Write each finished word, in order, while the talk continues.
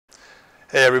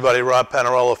Hey everybody, Rob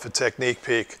Panariello for Technique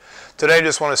Peak. Today I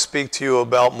just want to speak to you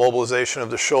about mobilization of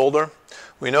the shoulder.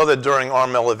 We know that during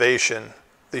arm elevation,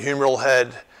 the humeral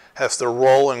head has to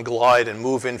roll and glide and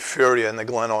move inferior in the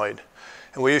glenoid.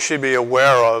 And what you should be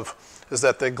aware of is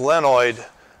that the glenoid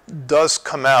does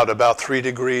come out about 3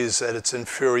 degrees at its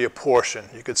inferior portion.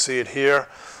 You could see it here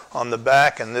on the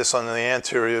back and this on the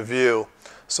anterior view.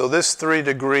 So this 3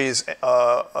 degrees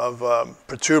of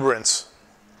protuberance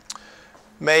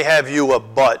may have you a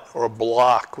butt or a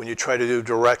block when you try to do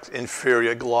direct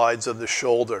inferior glides of the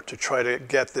shoulder to try to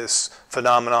get this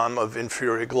phenomenon of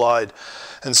inferior glide.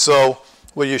 And so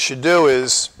what you should do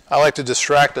is, I like to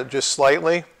distract it just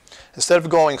slightly. Instead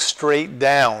of going straight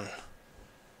down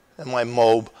in my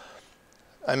mob,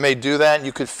 I may do that and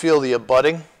you could feel the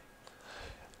abutting.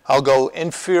 I'll go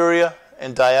inferior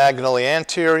and diagonally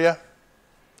anterior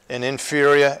and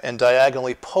inferior and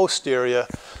diagonally posterior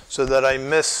so that I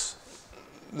miss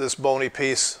this bony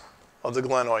piece of the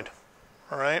glenoid.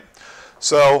 All right?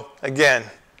 So again,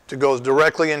 to go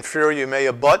directly inferior, you may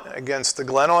abut against the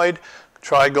glenoid.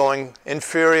 Try going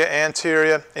inferior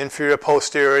anterior, inferior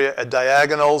posterior at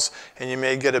diagonals, and you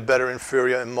may get a better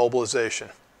inferior immobilization.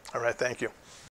 All right, thank you.